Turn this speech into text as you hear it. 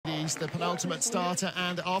He's the penultimate starter,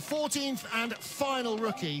 and our 14th and final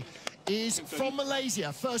rookie is from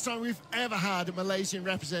Malaysia. First time we've ever had a Malaysian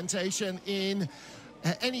representation in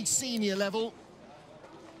any senior level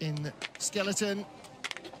in skeleton.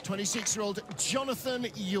 26-year-old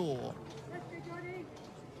jon.yaw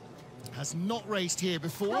has not raced here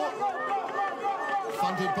before.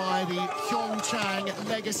 Funded by the Pyeongchang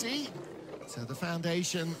Legacy. So the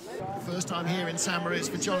foundation, first time here in St. Moritz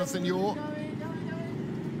for jon.yaw.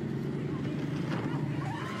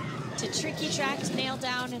 It's a tricky track to nail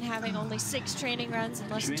down, and having only 6 training runs in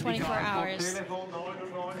less than 24 hours.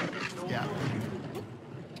 Yeah.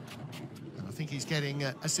 And I think he's getting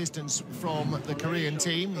assistance from the Korean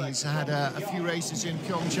team. He's had a few races in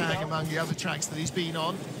Pyeongchang among the other tracks that he's been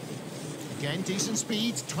on. Again, decent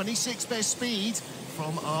speed, 26 best speed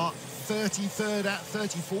from our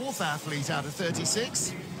 34th athlete out of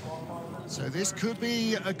 36. So this could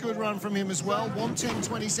be a good run from him as well.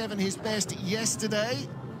 1:10.27, his best yesterday.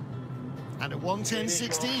 And at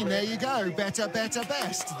 1:10.16, there you go. Better, better,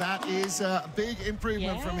 best. That is a big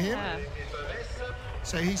improvement from him.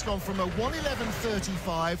 So he's gone from a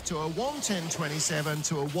 1:11.35 to a 1:10.27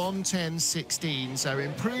 to a 1:10.16. So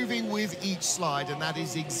improving with each slide, and that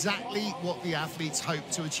is exactly what the athletes hope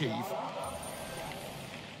to achieve.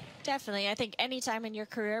 Definitely. I think any time in your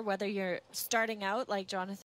career, whether you're starting out like jon